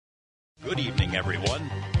Good evening,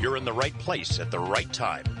 everyone. You're in the right place at the right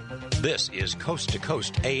time. This is Coast to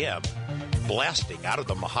Coast AM, blasting out of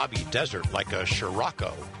the Mojave Desert like a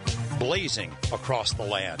Scirocco, blazing across the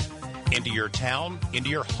land, into your town,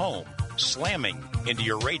 into your home, slamming into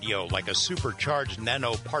your radio like a supercharged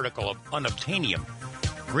nanoparticle of unobtainium.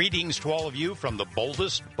 Greetings to all of you from the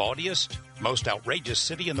boldest, bawdiest, most outrageous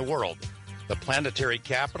city in the world, the planetary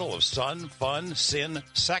capital of sun, fun, sin,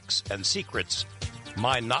 sex, and secrets,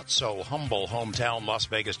 my not-so-humble hometown, Las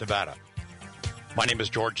Vegas, Nevada. My name is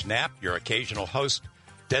George Knapp, your occasional host,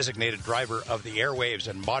 designated driver of the airwaves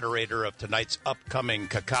and moderator of tonight's upcoming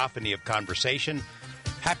cacophony of conversation.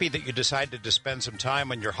 Happy that you decided to spend some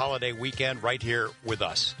time on your holiday weekend right here with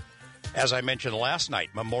us. As I mentioned last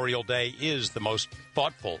night, Memorial Day is the most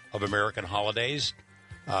thoughtful of American holidays.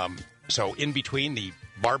 So in between the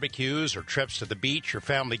barbecues or trips to the beach or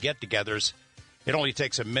family get-togethers, it only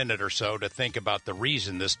takes a minute or so to think about the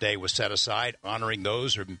reason this day was set aside, honoring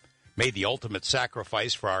those who made the ultimate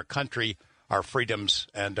sacrifice for our country, our freedoms,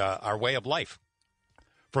 and our way of life.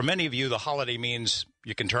 For many of you, the holiday means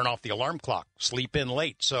you can turn off the alarm clock, sleep in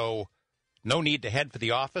late, so no need to head for the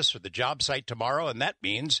office or the job site tomorrow, and that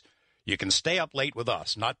means you can stay up late with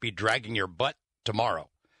us, not be dragging your butt tomorrow.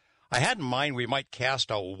 I had in mind we might cast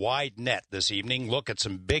a wide net this evening, look at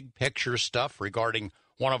some big picture stuff regarding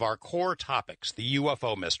one of our core topics, the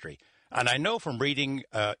UFO mystery. And I know from reading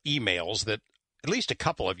emails that at least a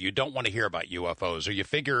couple of you don't want to hear about UFOs, or you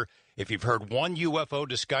figure if you've heard one UFO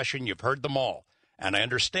discussion, you've heard them all. And I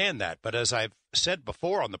understand that. But as I've said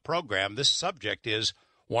before on the program, this subject is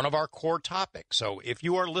one of our core topics. So if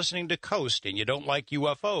you are listening to Coast and you don't like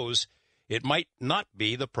UFOs, it might not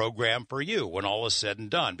be the program for you when all is said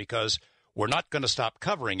and done, because we're not going to stop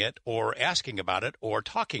covering it or asking about it or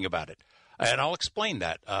talking about it. And I'll explain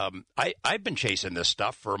that. I've been chasing this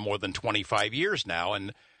stuff for more than 25 years now,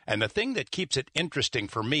 and the thing that keeps it interesting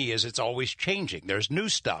for me is it's always changing. There's new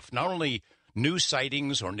stuff, not only new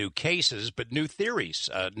sightings or new cases, but new theories,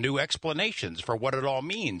 new explanations for what it all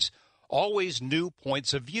means. Always new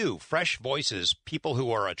points of view, fresh voices, people who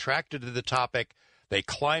are attracted to the topic. They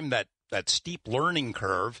climb that steep learning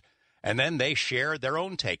curve, and then they share their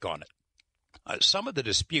own take on it. Some of the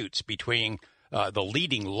disputes between the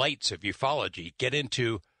leading lights of ufology get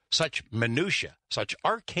into such minutia, such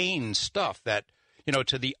arcane stuff that,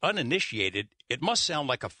 to the uninitiated, it must sound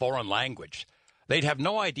like a foreign language. They'd have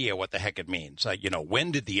no idea what the heck it means.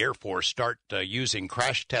 When did the Air Force start using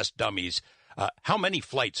crash test dummies? How many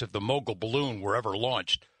flights of the Mogul balloon were ever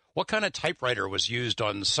launched? What kind of typewriter was used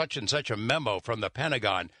on such and such a memo from the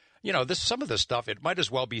Pentagon? Some of this stuff, it might as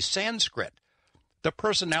well be Sanskrit. The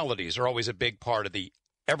personalities are always a big part of the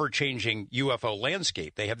ever-changing UFO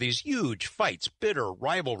landscape. They have these huge fights, bitter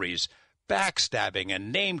rivalries, backstabbing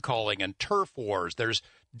and name-calling and turf wars. There's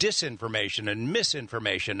disinformation and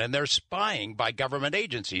misinformation, and there's spying by government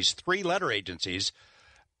agencies, three-letter agencies.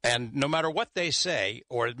 And no matter what they say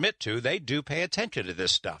or admit to, they do pay attention to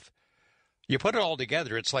this stuff. You put it all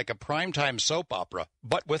together, it's like a primetime soap opera,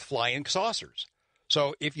 but with flying saucers.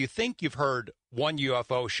 So if you think you've heard one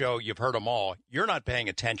UFO show, you've heard them all, you're not paying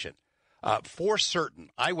attention. For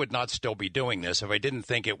certain, I would not still be doing this if I didn't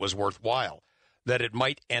think it was worthwhile, that it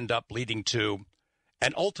might end up leading to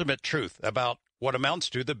an ultimate truth about what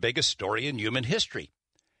amounts to the biggest story in human history.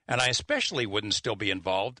 And I especially wouldn't still be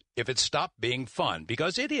involved if it stopped being fun,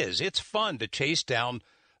 because it is. It's fun to chase down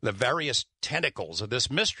the various tentacles of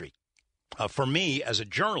this mystery. For me, as a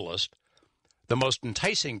journalist, the most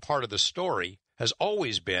enticing part of the story has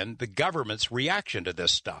always been the government's reaction to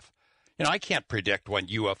this stuff. I can't predict when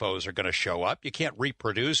UFOs are going to show up. You can't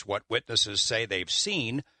reproduce what witnesses say they've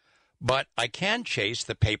seen, but I can chase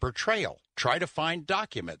the paper trail, try to find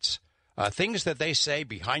documents, things that they say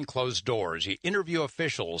behind closed doors. You interview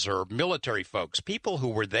officials or military folks, people who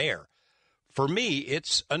were there. For me,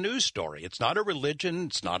 it's a news story. It's not a religion.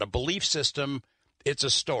 It's not a belief system. It's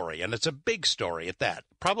a story, and it's a big story at that.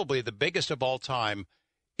 Probably the biggest of all time,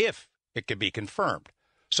 if it can be confirmed.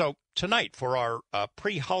 So tonight, for our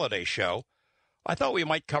pre-holiday show, I thought we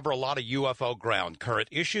might cover a lot of UFO ground, current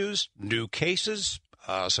issues, new cases,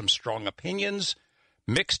 some strong opinions,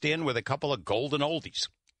 mixed in with a couple of golden oldies.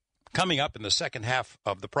 Coming up in the second half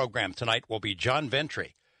of the program tonight will be John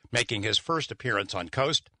Ventry, making his first appearance on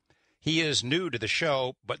Coast. He is new to the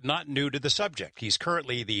show, but not new to the subject. He's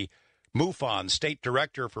currently the MUFON State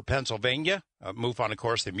Director for Pennsylvania. MUFON, of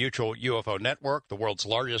course, the Mutual UFO Network, the world's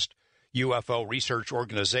largest UFO research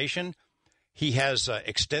organization. He has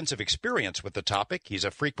extensive experience with the topic. He's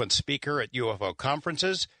a frequent speaker at UFO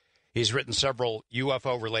conferences. He's written several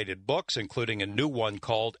UFO-related books, including a new one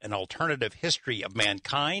called An Alternative History of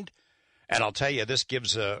Mankind. And I'll tell you, this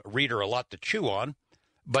gives a reader a lot to chew on.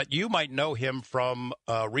 But you might know him from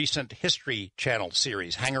a recent History Channel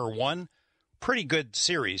series, Hangar One. Pretty good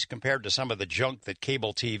series compared to some of the junk that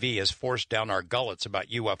cable TV has forced down our gullets about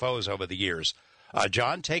UFOs over the years.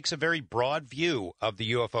 John takes a very broad view of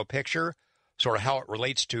the UFO picture, sort of how it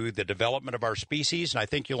relates to the development of our species, and I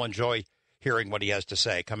think you'll enjoy hearing what he has to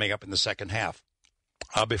say coming up in the second half.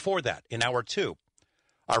 Before that, in hour two,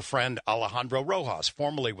 our friend Alejandro Rojas,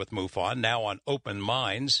 formerly with MUFON, now on Open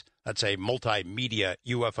Minds. That's a multimedia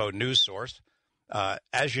UFO news source.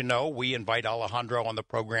 As you know, we invite Alejandro on the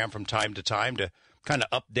program from time to time to kind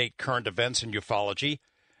of update current events in ufology.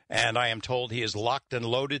 And I am told he is locked and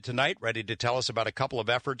loaded tonight, ready to tell us about a couple of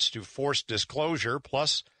efforts to force disclosure,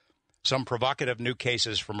 plus some provocative new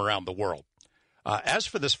cases from around the world. As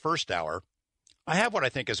for this first hour, I have what I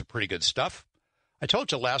think is a pretty good stuff. I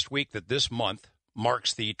told you last week that this month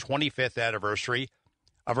marks the 25th anniversary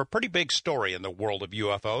of a pretty big story in the world of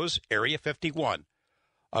UFOs, Area 51.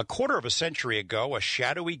 A quarter of a century ago, a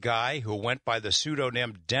shadowy guy who went by the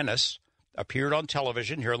pseudonym Dennis appeared on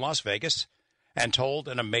television here in Las Vegas and told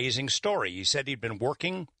an amazing story. He said he'd been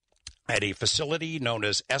working at a facility known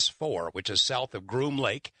as S4, which is south of Groom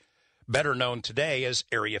Lake, better known today as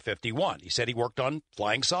Area 51. He said he worked on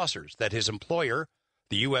flying saucers, that his employer,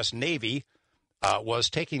 the U.S. Navy, was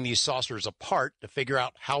taking these saucers apart to figure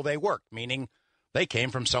out how they worked, meaning they came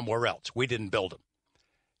from somewhere else. We didn't build them.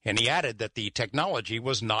 And he added that the technology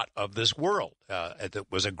was not of this world. It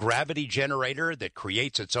was a gravity generator that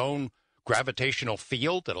creates its own gravitational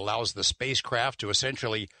field that allows the spacecraft to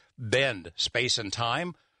essentially bend space and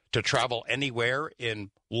time to travel anywhere in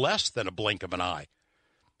less than a blink of an eye.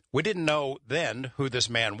 We didn't know then who this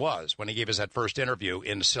man was when he gave us that first interview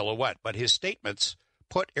in silhouette, but his statements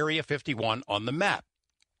put Area 51 on the map.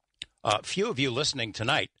 Few of you listening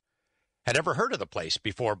tonight had ever heard of the place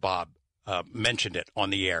before Bob mentioned it on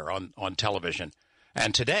the air, on television.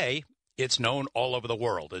 And today, it's known all over the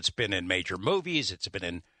world. It's been in major movies. It's been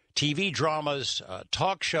in TV dramas,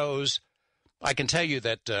 talk shows. I can tell you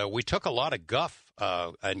that we took a lot of guff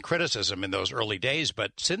and criticism in those early days,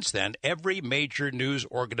 but since then, every major news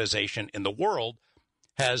organization in the world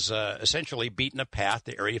has essentially beaten a path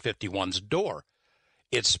to Area 51's door.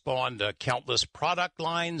 It's spawned countless product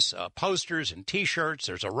lines, posters and T-shirts.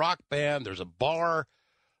 There's a rock band. There's a bar.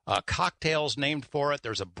 Cocktails named for it.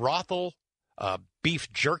 There's a brothel,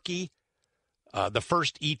 beef jerky, the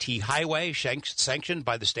first ET highway sanctioned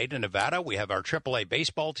by the state of Nevada. We have our AAA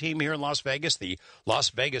baseball team here in Las Vegas, the Las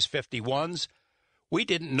Vegas 51s. We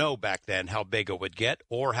didn't know back then how big it would get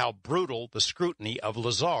or how brutal the scrutiny of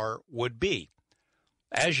Lazar would be.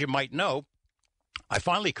 As you might know, I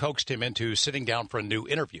finally coaxed him into sitting down for a new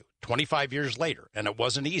interview 25 years later, and it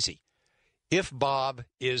wasn't easy. If Bob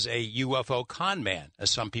is a UFO con man, as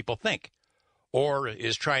some people think, or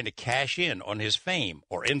is trying to cash in on his fame,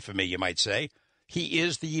 or infamy, you might say, he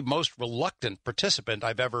is the most reluctant participant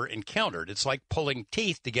I've ever encountered. It's like pulling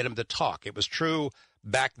teeth to get him to talk. It was true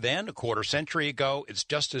back then, a quarter century ago. It's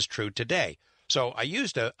just as true today. So I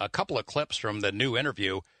used a couple of clips from the new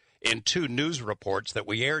interview in two news reports that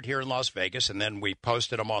we aired here in Las Vegas, and then we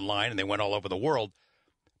posted them online, and they went all over the world.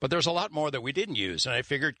 But there's a lot more that we didn't use, and I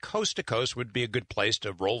figured Coast to Coast would be a good place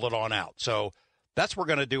to roll it on out. So that's what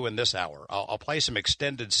we're going to do in this hour. I'll play some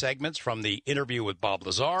extended segments from the interview with Bob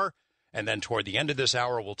Lazar, and then toward the end of this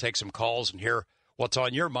hour, we'll take some calls and hear what's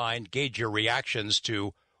on your mind, gauge your reactions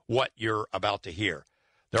to what you're about to hear.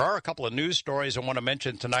 There are a couple of news stories I want to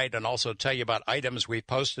mention tonight and also tell you about items we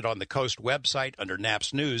posted on the Coast website under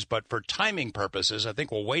Knapp's News, but for timing purposes, I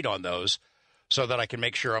think we'll wait on those so that I can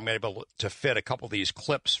make sure I'm able to fit a couple of these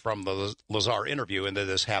clips from the Lazar interview into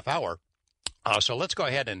this half hour. So let's go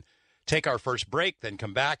ahead and take our first break, then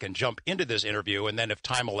come back and jump into this interview, and then if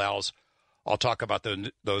time allows, I'll talk about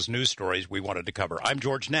those news stories we wanted to cover. I'm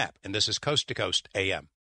George Knapp, and this is Coast to Coast AM.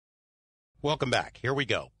 Welcome back. Here we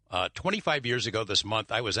go. 25 years ago this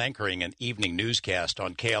month, I was anchoring an evening newscast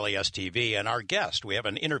on KLAS-TV, and our guest, we have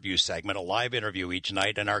an interview segment, a live interview each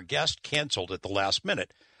night, and our guest canceled at the last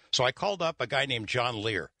minute. So I called up a guy named John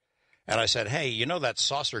Lear, and I said, hey, you know that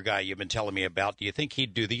saucer guy you've been telling me about? Do you think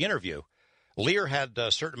he'd do the interview? Lear had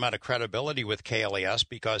a certain amount of credibility with KLAS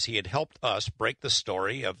because he had helped us break the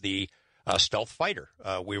story of the stealth fighter.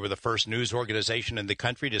 We were the first news organization in the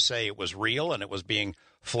country to say it was real, and it was being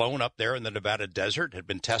flown up there in the Nevada desert, had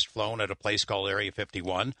been test flown at a place called Area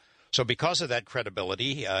 51. So because of that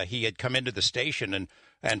credibility, he had come into the station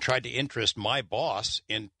and tried to interest my boss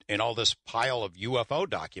in all this pile of UFO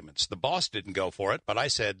documents. The boss didn't go for it, but I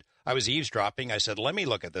said, I was eavesdropping. I said, let me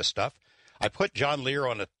look at this stuff. I put John Lear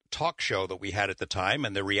on a talk show that we had at the time,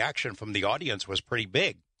 and the reaction from the audience was pretty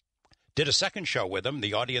big. Did a second show with him.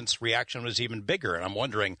 The audience reaction was even bigger, and I'm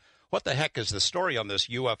wondering, what the heck is the story on this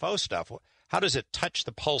UFO stuff? How does it touch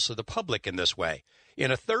the pulse of the public in this way?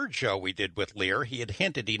 In a third show we did with Lear, he had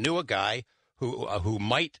hinted he knew a guy who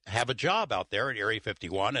might have a job out there at Area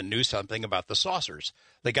 51 and knew something about the saucers.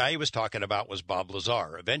 The guy he was talking about was Bob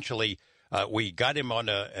Lazar. Eventually, we got him on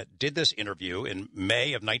did this interview in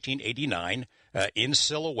May of 1989 in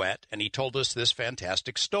Silhouette, and he told us this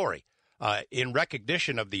fantastic story. In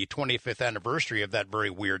recognition of the 25th anniversary of that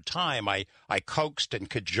very weird time, I coaxed and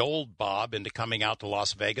cajoled Bob into coming out to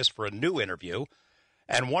Las Vegas for a new interview.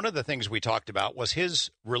 And one of the things we talked about was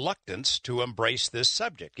his reluctance to embrace this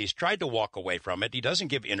subject. He's tried to walk away from it. He doesn't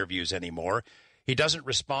give interviews anymore. He doesn't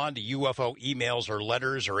respond to UFO emails or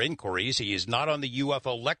letters or inquiries. He is not on the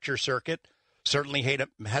UFO lecture circuit, certainly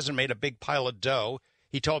hasn't made a big pile of dough.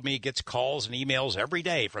 He told me he gets calls and emails every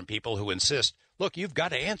day from people who insist, look, you've got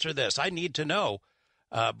to answer this. I need to know.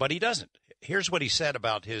 But he doesn't. Here's what he said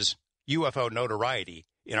about his UFO notoriety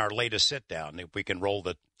in our latest sit-down, if we can roll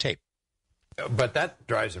the tape. But that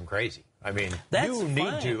drives him crazy. I mean, you need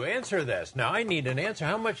fine. to answer this. Now, I need an answer.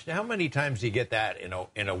 How many times do you get that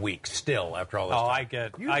in a week still after all this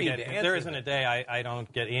time? I get there isn't a day I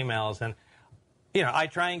don't get emails. And, I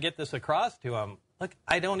try and get this across to him. Look,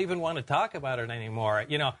 I don't even want to talk about it anymore.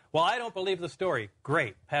 Well, I don't believe the story.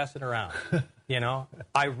 Great. Pass it around.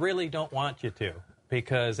 I really don't want you to,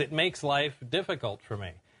 because it makes life difficult for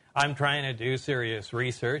me. I'm trying to do serious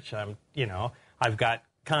research. I've got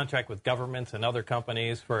contract with governments and other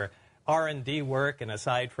companies for R&D work, and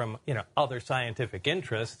aside from, other scientific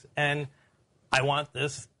interests, and I want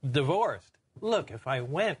this divorced. Look, if I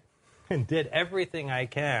went and did everything I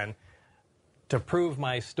can to prove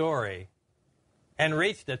my story and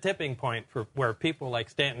reached a tipping point for where people like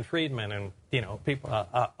Stanton Friedman and, people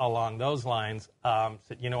along those lines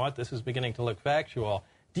said, you know what, this is beginning to look factual.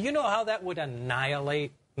 Do you know how that would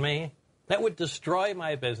annihilate me? That would destroy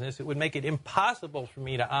my business. It would make it impossible for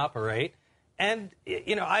me to operate. And,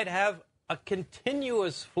 I'd have a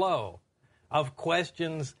continuous flow of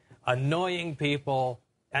questions, annoying people,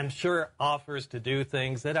 I'm sure offers to do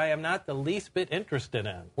things that I am not the least bit interested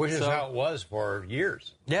in. Which is how it was for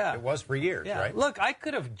years. Yeah. It was for years, right? Look, I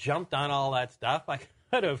could have jumped on all that stuff. I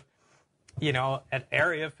could have, at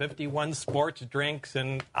Area 51 sports drinks,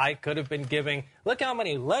 and I could have been giving, look how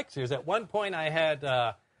many lectures. At one point I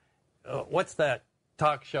had... what's that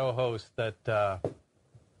talk show host that,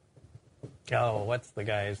 what's the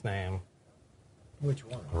guy's name? Which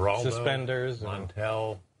one? Geraldo, Suspenders.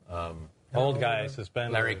 Montel. Old guy,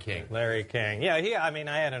 suspenders. Larry King. Yeah,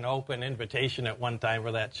 I had an open invitation at one time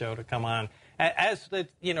for that show to come on. As the,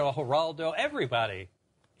 Geraldo, everybody.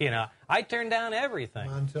 I turned down everything.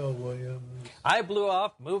 Montel Williams. I blew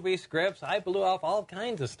off movie scripts. I blew off all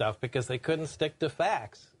kinds of stuff because they couldn't stick to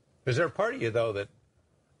facts. Is there a part of you, though, that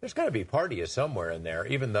there's got to be part of you somewhere in there,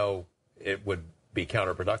 even though it would be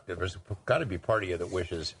counterproductive. There's got to be part of you that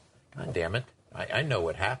wishes, God damn it, I know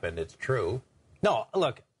what happened. It's true. No,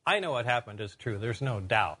 look, I know what happened is true. There's no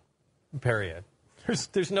doubt, period.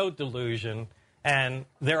 There's no delusion, and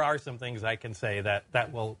there are some things I can say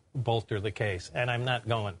that will bolster the case, and I'm not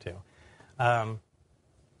going to.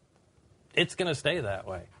 It's going to stay that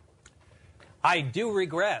way. I do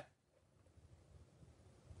regret,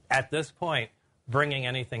 at this point, bringing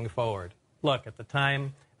anything forward. Look, at the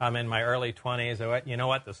time, I'm in my early 20s. I went, you know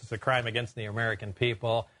what? This is a crime against the American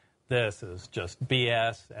people. This is just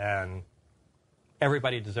BS, and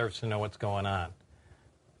everybody deserves to know what's going on.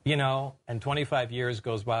 And 25 years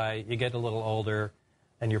goes by, you get a little older,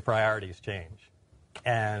 and your priorities change.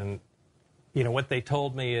 And, what they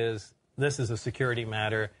told me is, this is a security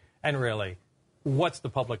matter, and really, what's the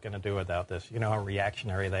public going to do without this? You know how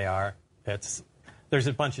reactionary they are? There's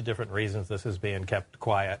a bunch of different reasons this is being kept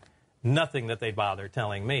quiet. Nothing that they bother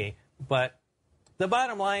telling me. But the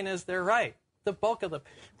bottom line is they're right. The bulk of the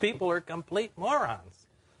people are complete morons.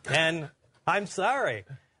 And I'm sorry.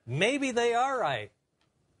 Maybe they are right.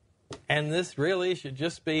 And this really should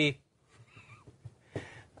just be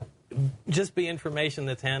information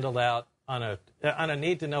that's handled out on a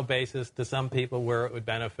need-to-know basis to some people where it would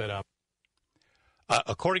benefit them.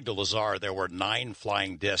 According to Lazar, there were 9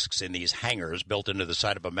 flying discs in these hangars built into the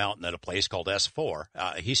side of a mountain at a place called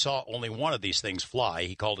S4. He saw only one of these things fly.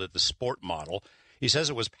 He called it the sport model. He says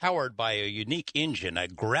it was powered by a unique engine, a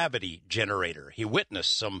gravity generator. He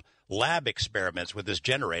witnessed some lab experiments with this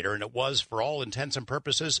generator, and it was, for all intents and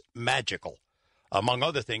purposes, magical. Among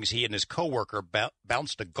other things, he and his coworker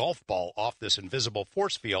bounced a golf ball off this invisible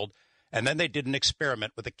force field, and then they did an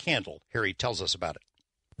experiment with a candle. Here he tells us about it.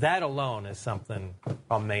 That alone is something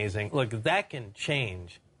amazing. Look, that can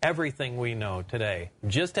change everything we know today.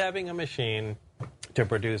 Just having a machine to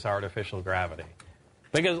produce artificial gravity.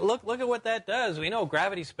 Because look at what that does. We know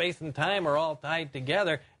gravity, space, and time are all tied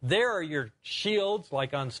together. There are your shields,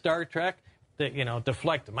 like on Star Trek, that,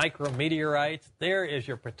 deflect micrometeorites. There is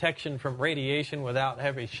your protection from radiation without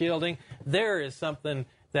heavy shielding. There is something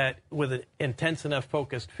that, with an intense enough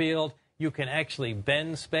focused field, you can actually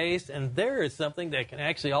bend space. And there is something that can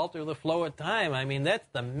actually alter the flow of time. I mean, that's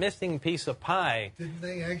the missing piece of pie. Didn't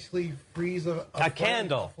they actually freeze a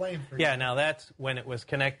candle? A flame freezer? Yeah, now that's when it was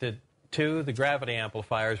connected to the gravity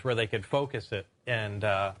amplifiers where they could focus it. And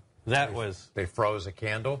They froze a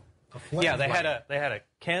candle? Yeah, they had a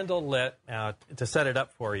candle lit to set it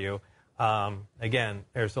up for you. Again,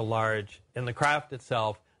 there's a large, in the craft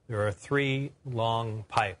itself, there are 3 long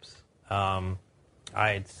pipes.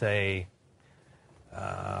 I'd say,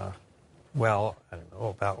 I don't know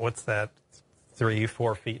about, what's that,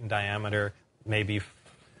 3-4 feet in diameter, maybe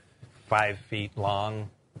 5 feet long.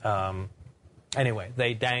 Anyway,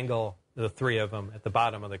 they dangle the 3 of them at the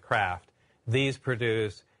bottom of the craft. These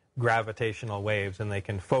produce gravitational waves, and they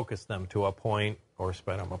can focus them to a point or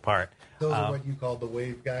spread them apart. Those are what you call the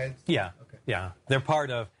wave guides? Yeah. Okay. Yeah. They're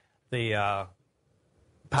part of the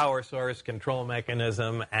power source control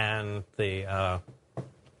mechanism and the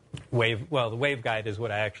wave. Well, the wave guide is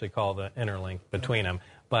what I actually call the interlink between them,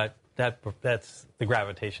 but that's the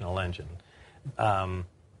gravitational engine.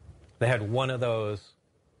 They had one of those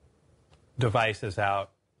devices out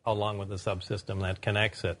along with the subsystem that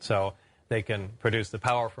connects it. So they can produce the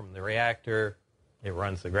power from the reactor, it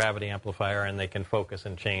runs the gravity amplifier, and they can focus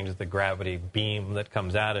and change the gravity beam that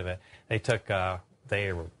comes out of it. They took,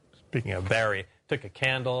 speaking of Barry, took a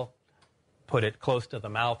candle, put it close to the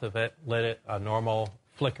mouth of it, lit it, a normal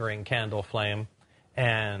flickering candle flame,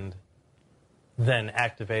 and then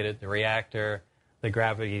activated the reactor. The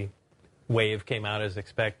gravity wave came out as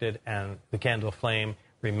expected, and the candle flame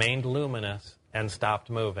remained luminous and stopped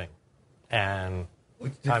moving. And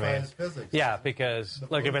which defies physics. Yeah, because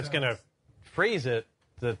look, if it's going to freeze it,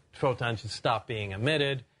 the photon should stop being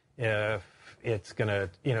emitted. If it's going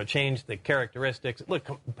to, change the characteristics. Look,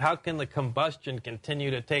 how can the combustion continue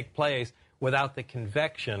to take place without the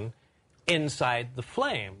convection inside the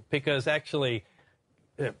flame? Because actually,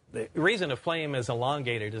 the reason a flame is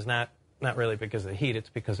elongated is not really because of heat, it's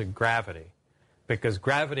because of gravity. Because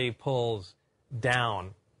gravity pulls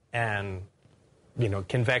down and,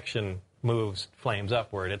 convection moves flames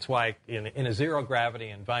upward. It's why in a zero-gravity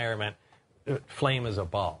environment, flame is a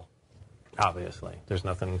ball, obviously. There's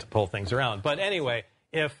nothing to pull things around. But anyway,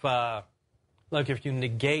 if you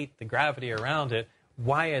negate the gravity around it,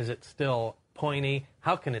 why is it still pointy?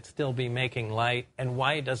 How can it still be making light? And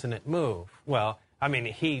why doesn't it move? Well,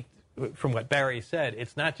 heat, from what Barry said,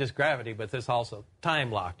 it's not just gravity, but it's also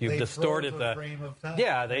time-locked. You've distorted the frame of time.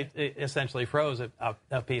 Yeah, they essentially froze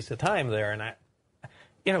a piece of time there.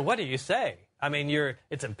 And what do you say?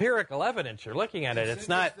 It's empirical evidence. You're looking at it. It's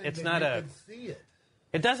not can see it.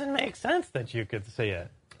 It doesn't make sense that you could see it.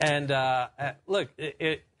 And look,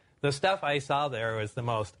 the stuff I saw there was the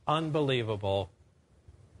most unbelievable,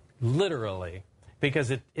 literally,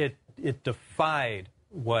 because it defied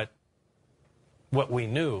what we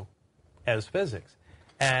knew as physics.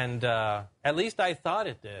 And at least I thought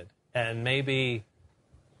it did. And maybe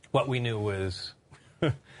what we knew was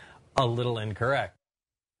a little incorrect.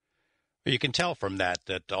 You can tell from that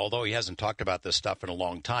although he hasn't talked about this stuff in a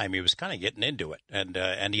long time, he was kind of getting into it,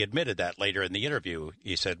 and he admitted that later in the interview.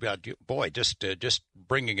 He said, "Boy, just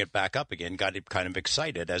bringing it back up again got him kind of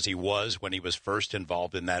excited, as he was when he was first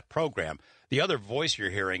involved in that program." The other voice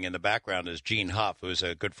you're hearing in the background is Gene Huff, who's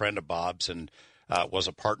a good friend of Bob's and was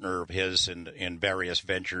a partner of his in various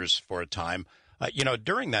ventures for a time.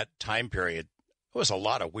 During that time period, there was a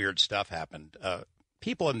lot of weird stuff happened.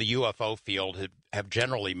 People in the UFO field have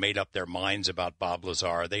generally made up their minds about Bob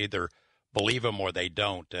Lazar. They either believe him or they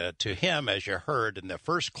don't. To him, as you heard in the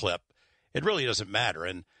first clip, it really doesn't matter.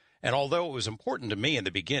 And although it was important to me in the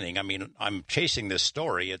beginning, I'm chasing this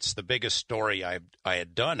story. It's the biggest story I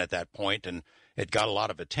had done at that point, and it got a lot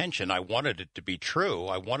of attention. I wanted it to be true.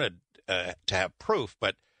 I wanted to have proof,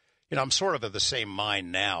 but I'm sort of the same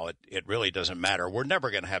mind now. It really doesn't matter. We're never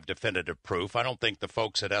going to have definitive proof. I don't think the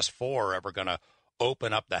folks at S4 are ever going to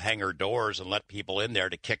open up the hangar doors and let people in there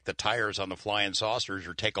to kick the tires on the flying saucers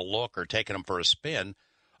or take a look or taking them for a spin,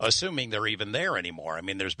 assuming they're even there anymore.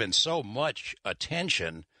 There's been so much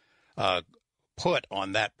attention put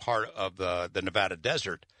on that part of the Nevada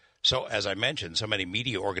desert. So, as I mentioned, so many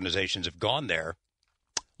media organizations have gone there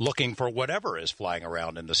looking for whatever is flying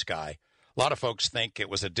around in the sky. A lot of folks think it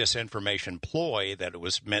was a disinformation ploy, that it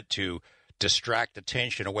was meant to distract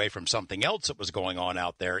attention away from something else that was going on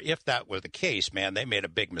out there. If that were the case, man, they made a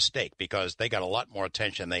big mistake because they got a lot more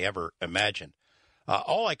attention than they ever imagined.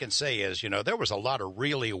 All I can say is, there was a lot of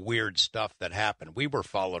really weird stuff that happened. We were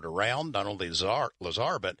followed around, not only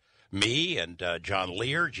Lazar, but me and John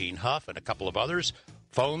Lear, Gene Huff, and a couple of others.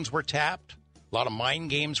 Phones were tapped. A lot of mind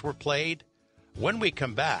games were played. When we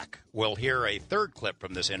come back, we'll hear a third clip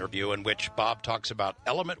from this interview in which Bob talks about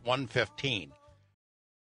Element 115.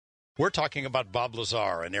 We're talking about Bob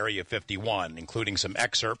Lazar in Area 51, including some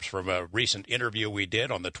excerpts from a recent interview we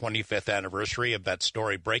did on the 25th anniversary of that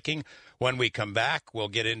story breaking. When we come back, we'll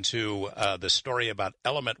get into the story about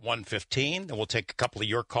Element 115, and we'll take a couple of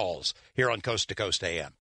your calls here on Coast to Coast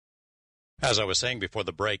AM. As I was saying before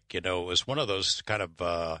the break, it was one of those kind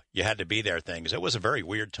of you had to be there things. It was a very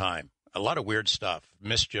weird time. A lot of weird stuff.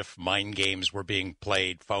 Mischief, mind games were being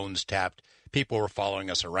played, phones tapped, people were following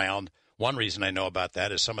us around. One reason I know about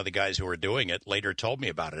that is some of the guys who were doing it later told me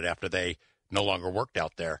about it after they no longer worked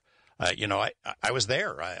out there. I was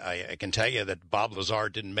there. I can tell you that Bob Lazar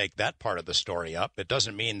didn't make that part of the story up. It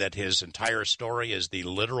doesn't mean that his entire story is the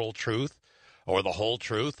literal truth or the whole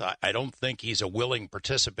truth. I don't think he's a willing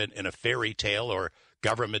participant in a fairy tale or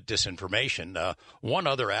government disinformation. One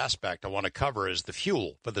other aspect I want to cover is the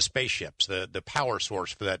fuel for the spaceships, the power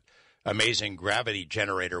source for that amazing gravity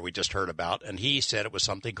generator we just heard about, and he said it was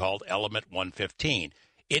something called Element 115.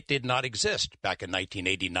 It did not exist back in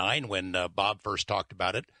 1989 when Bob first talked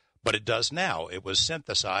about it, but it does now. It was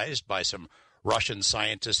synthesized by some Russian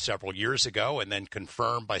scientists several years ago and then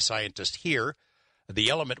confirmed by scientists here. The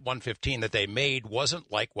Element 115 that they made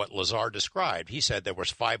wasn't like what Lazar described. He said there was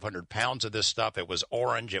 500 pounds of this stuff. It was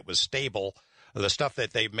orange. It was stable. The stuff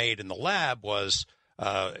that they made in the lab was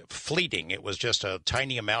fleeting. It was just a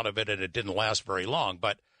tiny amount of it, and it didn't last very long.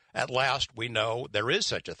 But at last, we know there is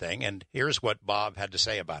such a thing, and here's what Bob had to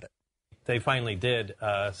say about it. They finally did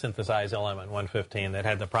synthesize Element 115 that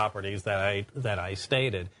had the properties that I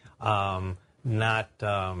stated. But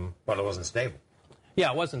it wasn't stable.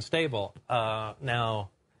 Yeah, it wasn't stable. Now,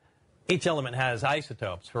 each element has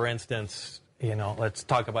isotopes. For instance, let's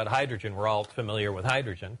talk about hydrogen. We're all familiar with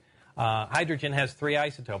hydrogen. Hydrogen has 3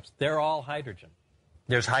 isotopes. They're all hydrogen.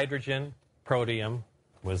 There's hydrogen, protium,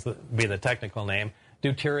 be the technical name,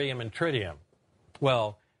 deuterium, and tritium.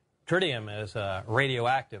 Well, tritium is a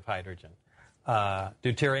radioactive hydrogen.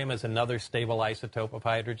 Deuterium is another stable isotope of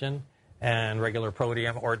hydrogen, and regular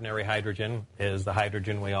protium, ordinary hydrogen, is the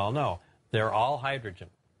hydrogen we all know. They're all hydrogen.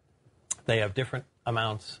 They have different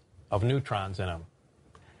amounts of neutrons in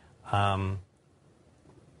them.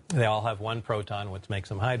 They all have 1 proton, which makes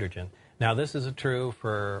them hydrogen. Now, this is true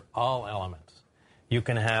for all elements. You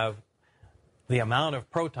can have the amount of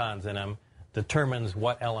protons in them determines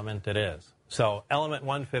what element it is. So element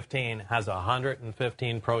 115 has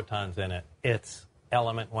 115 protons in it. It's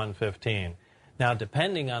element 115. Now,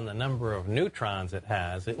 depending on the number of neutrons it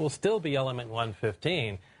has, it will still be element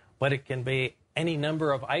 115, but it can be any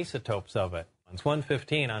number of isotopes of it.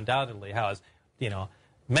 115 undoubtedly has,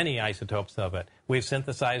 many isotopes of it. We've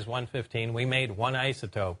synthesized 115. We made 1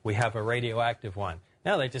 isotope. We have a radioactive one.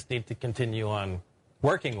 Now they just need to continue on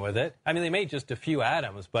working with it. I mean, they made just a few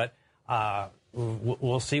atoms, but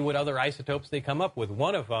we'll see what other isotopes they come up with.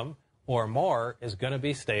 One of them or more is going to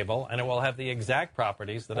be stable, and it will have the exact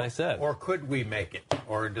properties that I said. Or could we make it?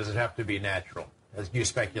 Or does it have to be natural? As you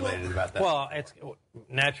speculated about that. Well, it's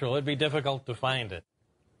natural. It'd be difficult to find it.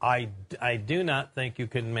 I do not think you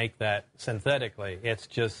can make that synthetically. It's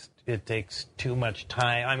just, it takes too much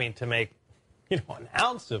time. I mean, to make, an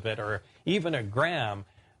ounce of it or even a gram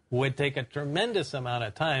would take a tremendous amount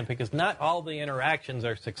of time because not all the interactions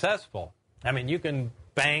are successful. I mean, you can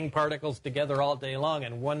bang particles together all day long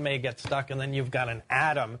and one may get stuck and then you've got an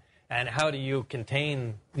atom. And how do you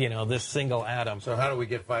contain, this single atom? So how do we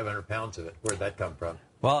get 500 pounds of it? Where'd that come from?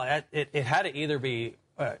 Well, it had to either be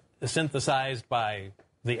synthesized by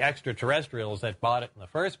the extraterrestrials that bought it in the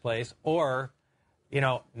first place, or,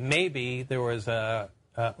 maybe there was a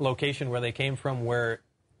location where they came from where,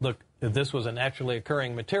 look, this was a naturally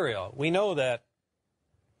occurring material. We know that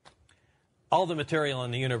all the material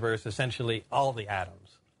in the universe, essentially all the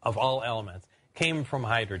atoms of all elements, came from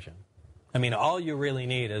hydrogen. I mean, all you really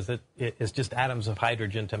need is just atoms of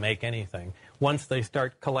hydrogen to make anything. Once they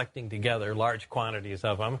start collecting together large quantities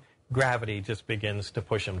of them, gravity just begins to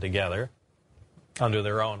push them together under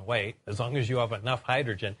their own weight. As long as you have enough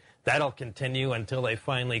hydrogen, that'll continue until they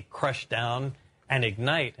finally crush down and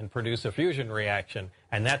ignite and produce a fusion reaction.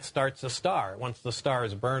 And that starts a star. Once the star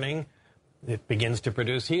is burning, it begins to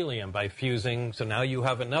produce helium by fusing. So now you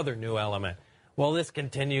have another new element. Well, this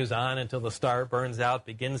continues on until the star burns out,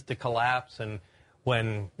 begins to collapse, and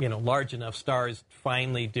when, large enough stars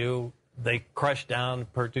finally do, they crush down,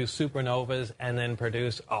 produce supernovas, and then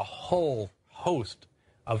produce a whole host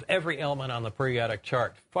of every element on the periodic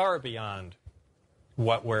chart, far beyond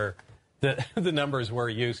what the numbers we're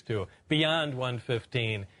used to, beyond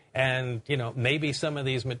 115. And, maybe some of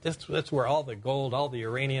these, that's where all the gold, all the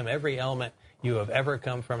uranium, every element you have ever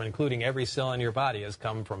come from, including every cell in your body, has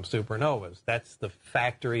come from supernovas. That's the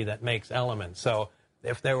factory that makes elements. So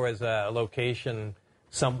if there was a location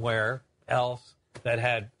somewhere else that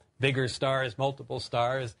had bigger stars, multiple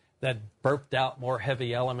stars, that burped out more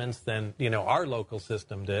heavy elements than, our local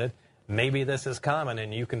system did, maybe this is common,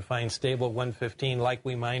 and you can find stable 115 like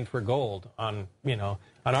we mined for gold on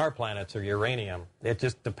our planets or uranium. It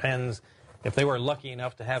just depends. If they were lucky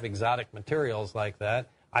enough to have exotic materials like that,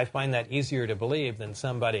 I find that easier to believe than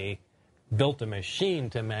somebody built a machine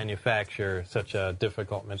to manufacture such a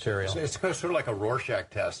difficult material. It's sort of like a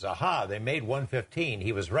Rorschach test. Aha, they made 115.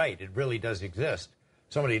 He was right. It really does exist.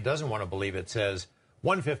 Somebody who doesn't want to believe it says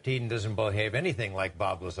 115 doesn't behave anything like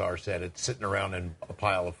Bob Lazar said. It's sitting around in a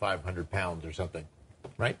pile of 500 pounds or something,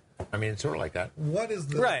 right? I mean, it's sort of like that. What is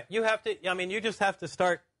the... Right. You have to, you just have to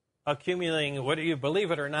start accumulating, whether you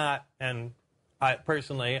believe it or not, and I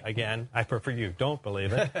personally, again, I prefer you don't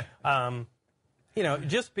believe it.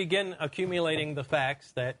 Just begin accumulating the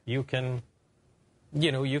facts that you can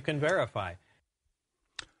verify.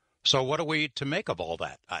 So what are we to make of all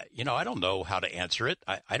that? I don't know how to answer it.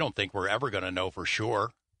 I don't think we're ever going to know for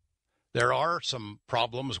sure. There are some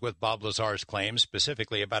problems with Bob Lazar's claims,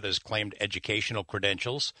 specifically about his claimed educational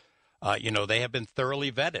credentials. They have been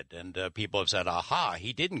thoroughly vetted, and people have said, aha,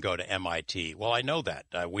 he didn't go to MIT. Well, I know that.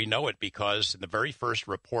 We know it because in the very first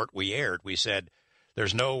report we aired, we said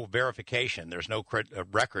there's no verification. There's no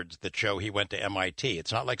records that show he went to MIT.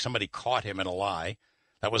 It's not like somebody caught him in a lie.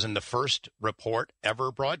 That was in the first report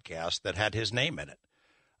ever broadcast that had his name in it.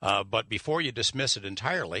 But before you dismiss it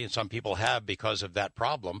entirely, and some people have because of that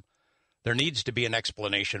problem, there needs to be an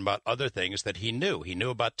explanation about other things that he knew. He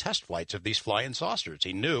knew about test flights of these flying saucers.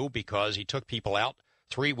 He knew because he took people out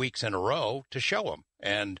 3 weeks in a row to show them,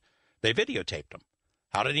 and they videotaped them.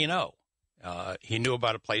 How did he know? He knew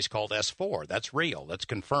about a place called S4. That's real. That's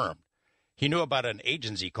confirmed. He knew about an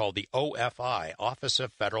agency called the OFI, Office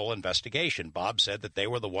of Federal Investigation. Bob said that they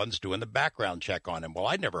were the ones doing the background check on him. Well,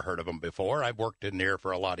 I'd never heard of them before. I've worked in there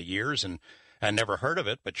for a lot of years and never heard of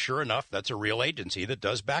it. But sure enough, that's a real agency that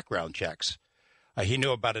does background checks. He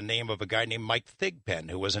knew about a name of a guy named Mike Thigpen,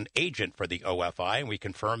 who was an agent for the OFI, and we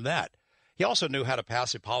confirmed that. He also knew how to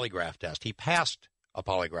pass a polygraph test. He passed a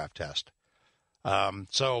polygraph test.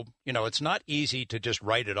 So, it's not easy to just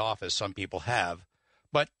write it off as some people have.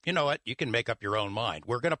 But you know what? You can make up your own mind.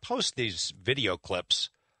 We're going to post these video clips,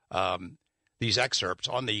 these excerpts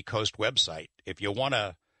on the Coast website. If you want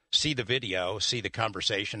to see the video, see the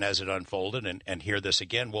conversation as it unfolded, and hear this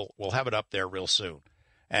again, we'll have it up there real soon.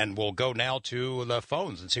 And we'll go now to the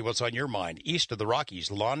phones and see what's on your mind. East of the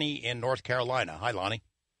Rockies, Lonnie in North Carolina. Hi, Lonnie.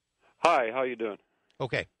 Hi, how you doing?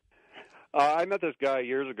 Okay. I met this guy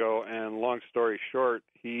years ago, and long story short,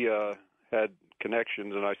 he had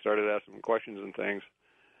connections, and I started asking him questions and things.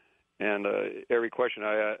 And every question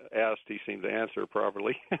I asked, he seemed to answer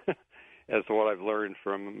properly, as to what I've learned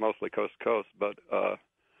from mostly Coast to Coast. But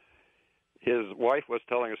his wife was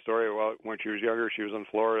telling a story about when she was younger. She was in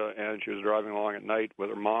Florida, and she was driving along at night with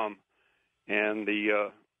her mom, and the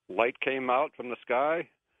light came out from the sky,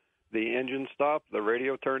 the engine stopped, the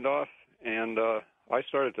radio turned off, and I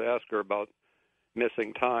started to ask her about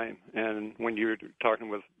missing time. And when you were talking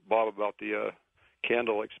with Bob about the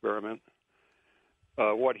candle experiment,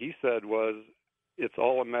 what he said was, it's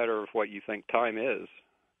all a matter of what you think time is.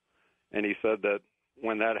 And he said that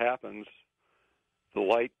when that happens, the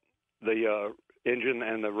light, the engine,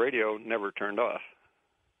 and the radio never turned off.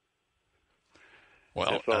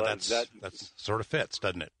 Well, so that sort of fits,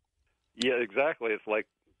 doesn't it? Yeah, exactly. It's like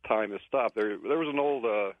time has stopped. There was an old,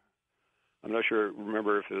 I'm not sure,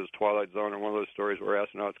 remember if it was Twilight Zone or one of those stories where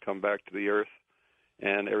astronauts come back to the Earth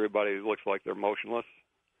and everybody looks like they're motionless.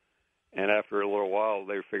 And after a little while,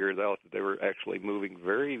 they figured out that they were actually moving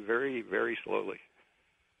very, very, very slowly.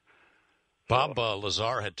 Bob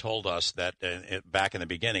Lazar had told us that back in the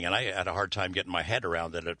beginning, and I had a hard time getting my head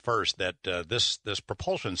around it at first, that this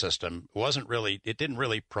propulsion system didn't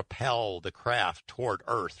really propel the craft toward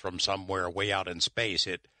Earth from somewhere way out in space.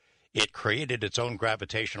 It created its own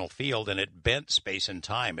gravitational field, and it bent space and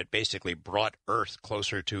time. It basically brought Earth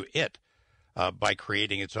closer to it by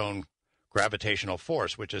creating its own gravitational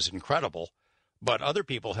force, which is incredible. But other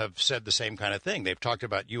people have said the same kind of thing. They've talked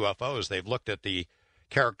about UFOs. They've looked at the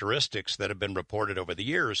characteristics that have been reported over the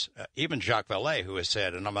years. Even Jacques Vallée, who has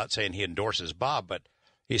said, and I'm not saying he endorses Bob, but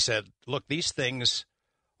he said, look, these things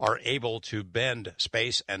are able to bend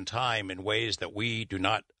space and time in ways that we do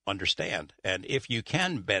not understand. And if you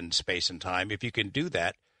can bend space and time, if you can do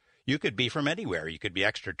that, you could be from anywhere. You could be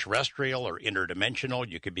extraterrestrial or interdimensional.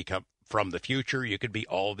 You could become from the future. You could be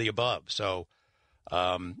all of the above. So,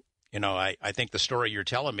 I think the story you're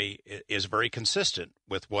telling me is very consistent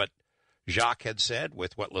with what Jacques had said,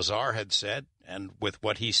 with what Lazar had said, and with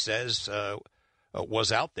what he says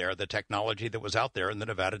was out there, the technology that was out there in the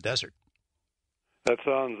Nevada desert. That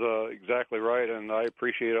sounds exactly right, and I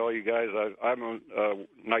appreciate all you guys. I'm a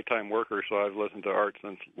nighttime worker, so I've listened to Art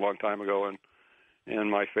since a long time ago,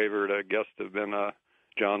 and my favorite guests have been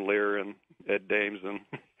John Lear and Ed Dames, and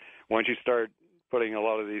once you start putting a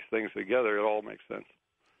lot of these things together, it all makes sense.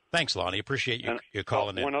 Thanks, Lonnie. Appreciate you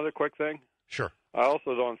calling in. One other quick thing. Sure. I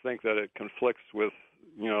also don't think that it conflicts with,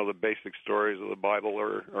 the basic stories of the Bible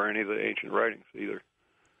or any of the ancient writings either.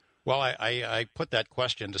 Well, I put that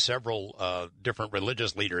question to several different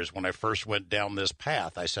religious leaders when I first went down this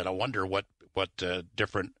path. I said, I wonder what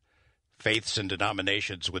different faiths and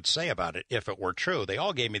denominations would say about it if it were true. They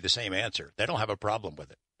all gave me the same answer. They don't have a problem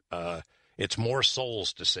with it. It's more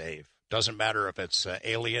souls to save. Doesn't matter if it's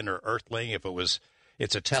alien or earthling.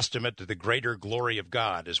 It's a testament to the greater glory of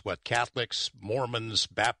God, is what Catholics, Mormons,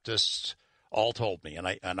 Baptists all told me,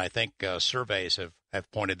 and I think surveys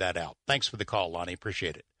have pointed that out. Thanks for the call, Lonnie.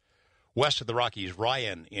 Appreciate it. West of the Rockies,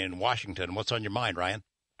 Ryan in Washington. What's on your mind, Ryan?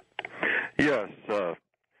 Yes,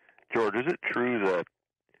 George, is it true that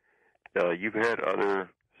you've had other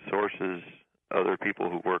sources, other people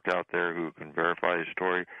who worked out there who can verify his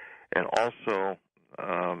story? And also,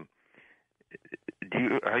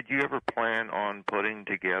 had you ever plan on putting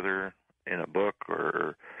together in a book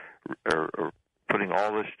or putting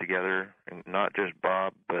all this together, and not just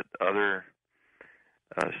Bob, but other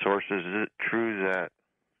sources? Is it true that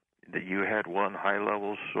you had one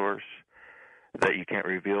high-level source that you can't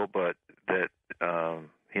reveal, but that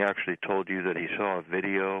he actually told you that he saw a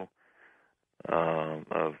video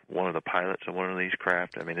of one of the pilots of one of these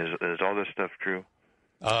craft? I mean, is all this stuff true?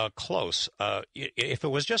 Close. If it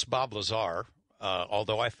was just Bob Lazar,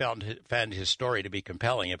 although I found his story to be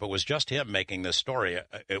compelling, if it was just him making this story,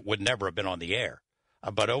 it would never have been on the air.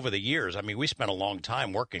 But over the years, I mean, we spent a long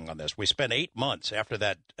time working on this. We spent 8 months after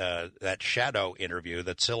that shadow interview,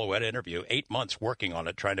 that silhouette interview, 8 months working on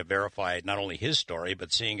it, trying to verify not only his story,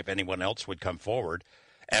 but seeing if anyone else would come forward.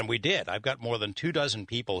 And we did. I've got more than 24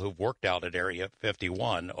 people who've worked out at Area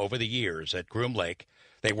 51 over the years at Groom Lake.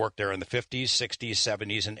 They worked there in the 50s, 60s,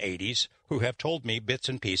 70s, and 80s, who have told me bits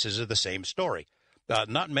and pieces of the same story.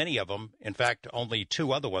 Not many of them. In fact, only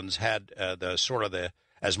 2 other ones had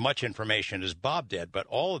as much information as Bob did, but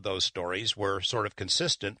all of those stories were sort of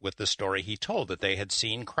consistent with the story he told, that they had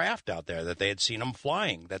seen craft out there, that they had seen them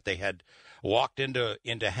flying, that they had walked into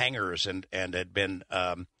hangars and had been,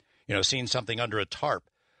 seen something under a tarp.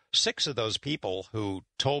 6 of those people who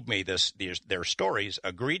told me their stories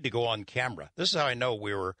agreed to go on camera. This is how I know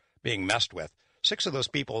we were being messed with. 6 of those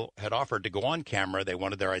people had offered to go on camera. They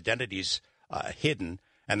wanted their identities hidden.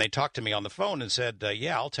 And they talked to me on the phone and said,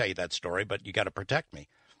 yeah, I'll tell you that story, but you got to protect me.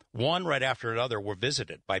 One right after another were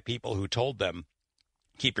visited by people who told them,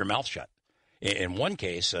 keep your mouth shut. In one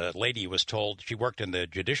case, a lady was told, she worked in the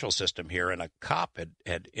judicial system here, and a cop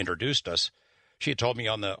had introduced us. She had told me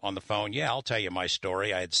on the phone, yeah, I'll tell you my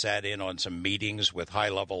story. I had sat in on some meetings with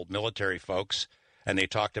high-level military folks, and they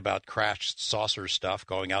talked about crashed saucer stuff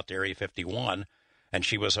going out to Area 51. And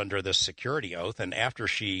she was under this security oath. And after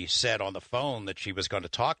she said on the phone that she was going to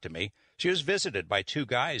talk to me, she was visited by 2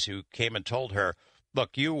 guys who came and told her,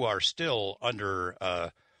 look, you are still under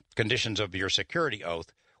conditions of your security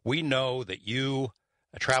oath. We know that you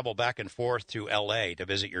travel back and forth to L.A. to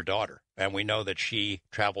visit your daughter, and we know that she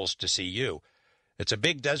travels to see you. It's a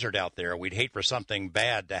big desert out there. We'd hate for something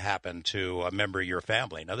bad to happen to a member of your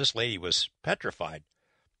family. Now, this lady was petrified.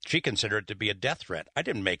 She considered it to be a death threat. I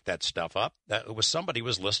didn't make that stuff up. It was somebody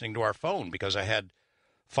was listening to our phone, because I had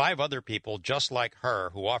 5 other people just like her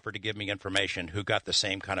who offered to give me information who got the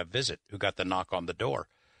same kind of visit, who got the knock on the door.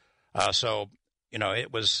 So,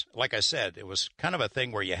 it was, like I said, it was kind of a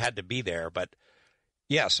thing where you had to be there. But,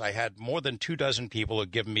 yes, I had more than 24 people who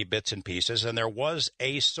had given me bits and pieces, and there was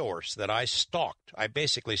a source that I stalked. I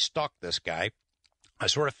basically stalked this guy. I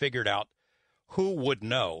sort of figured out who would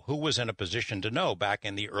know, who was in a position to know back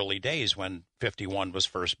in the early days when 51 was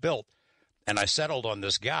first built. And I settled on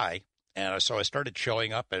this guy, and so I started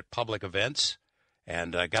showing up at public events,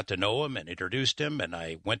 and I got to know him and introduced him, and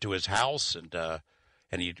I went to his house, and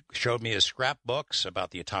And he showed me his scrapbooks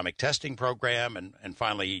about the atomic testing program, and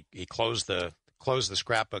finally he closed the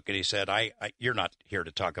scrapbook, and he said, "You're not here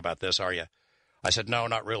to talk about this, are you?" I said, "No,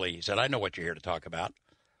 not really." He said, "I know what you're here to talk about."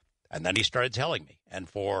 And then he started telling me. And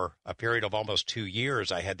for a period of almost 2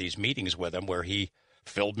 years, I had these meetings with him where he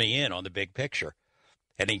filled me in on the big picture.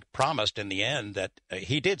 And he promised in the end that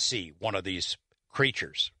he did see one of these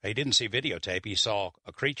creatures. He didn't see videotape. He saw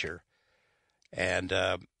a creature. And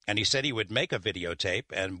he said he would make a videotape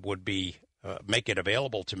and would be make it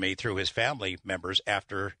available to me through his family members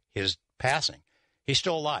after his passing. He's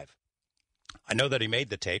still alive. I know that he made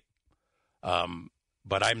the tape,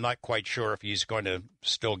 but I'm not quite sure if he's going to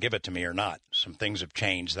still give it to me or not. Some things have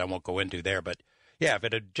changed that I won't go into there. But, yeah, if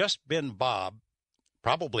it had just been Bob,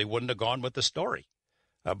 probably wouldn't have gone with the story.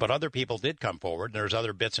 But other people did come forward. There's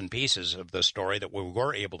other bits and pieces of the story that we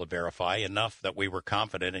were able to verify, enough that we were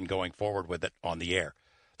confident in going forward with it on the air.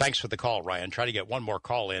 Thanks for the call, Ryan. Try to get one more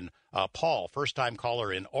call in. Paul, first-time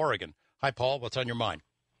caller in Oregon. Hi, Paul. What's on your mind?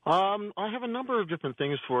 I have a number of different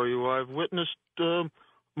things for you. I've witnessed,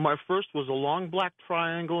 my first was a long black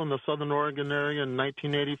triangle in the southern Oregon area in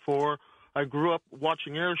 1984. I grew up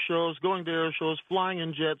watching air shows, going to air shows, flying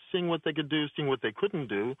in jets, seeing what they could do, seeing what they couldn't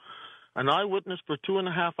do. And I witnessed for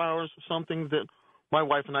 2.5 hours something that my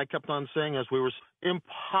wife and I kept on saying as we were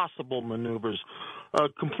impossible maneuvers,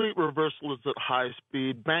 complete reversals at high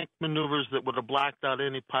speed, bank maneuvers that would have blacked out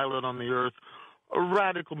any pilot on the earth, a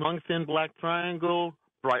radical long thin black triangle,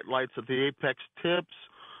 bright lights at the apex tips,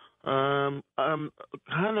 kind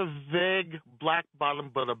of vague black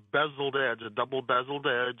bottom but a bezeled edge, a double bezeled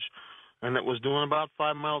edge, and it was doing about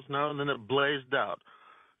 5 miles an hour, and then it blazed out.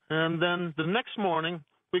 And then the next morning,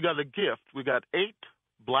 we got a gift. We got 8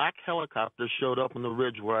 black helicopters showed up on the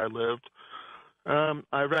ridge where I lived.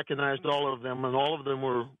 I recognized all of them, and all of them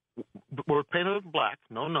were painted black,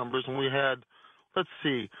 no numbers, and we had,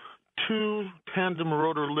 2 tandem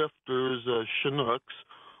rotor lifters, Chinooks.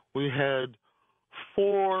 We had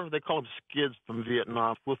 4, they call them skids from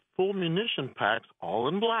Vietnam, with full munition packs, all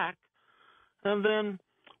in black. And then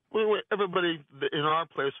everybody in our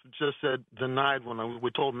place just said, denied when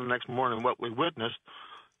we told them the next morning what we witnessed.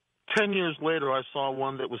 10 years later, I saw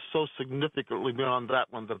one that was so significantly beyond that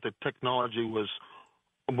one that the technology was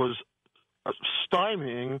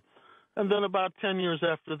stymieing. And then about 10 years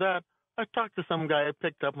after that, I talked to some guy I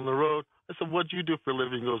picked up on the road. I said, "What do you do for a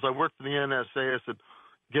living?" He goes, "I work for the NSA." I said,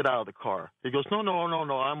 "Get out of the car." He goes, No,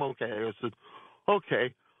 I'm okay." I said,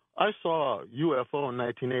 "Okay, I saw a UFO in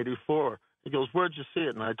 1984. He goes, "Where'd you see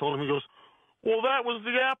it?" And I told him. He goes, "Well, that was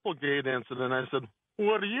the Applegate incident." I said,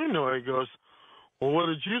 "What do you know?" He goes, "Well, what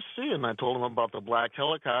did you see?" And I told him about the black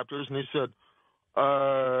helicopters, and he said,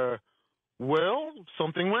 well,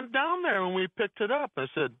 something went down there and we picked it up. I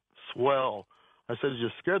said, "Swell." I said, "You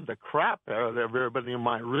scared the crap out of everybody in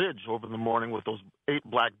my ridge over the morning with those 8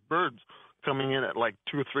 black birds coming in at like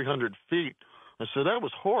 200 or 300 feet." I said, "That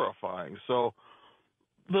was horrifying." So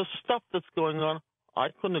the stuff that's going on, I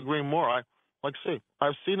couldn't agree more.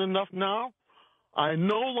 I've seen enough now. I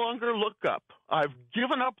no longer look up. I've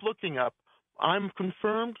given up looking up. I'm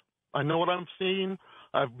confirmed. I know what I'm seeing.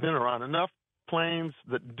 I've been around enough planes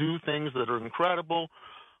that do things that are incredible.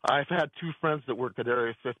 I've had 2 friends that work at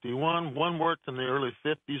Area 51. One worked in the early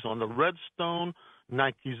 50s on the Redstone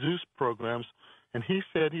Nike Zeus programs, and he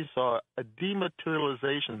said he saw a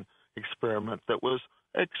dematerialization experiment that was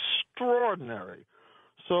extraordinary.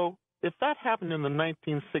 So if that happened in the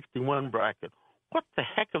 1961 bracket, what the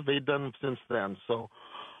heck have they done since then? So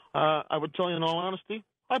I would tell you in all honesty,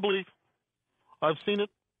 I believe. I've seen it.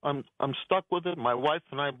 I'm stuck with it. My wife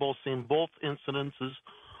and I both seen both incidences.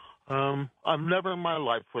 I've never in my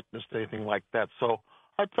life witnessed anything like that. So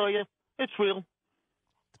I tell you, it's real.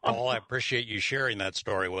 Paul, I appreciate you sharing that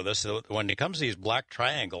story with us. When it comes to these black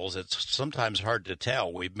triangles, it's sometimes hard to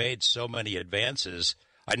tell. We've made so many advances.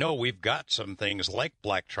 I know we've got some things like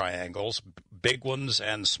black triangles, big ones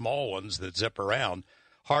and small ones that zip around.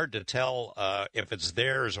 Hard to tell if it's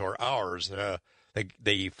theirs or ours.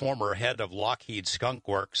 The former head of Lockheed Skunk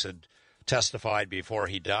Works had testified before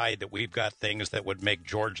he died that we've got things that would make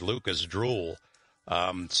George Lucas drool.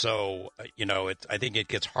 I think it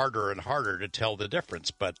gets harder and harder to tell the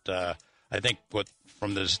difference. But I think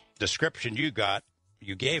from the description you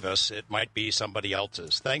gave us, it might be somebody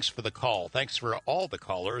else's. Thanks for the call. Thanks for all the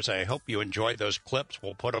callers. I hope you enjoyed those clips.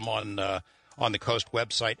 We'll put them on the Coast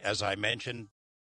website, as I mentioned.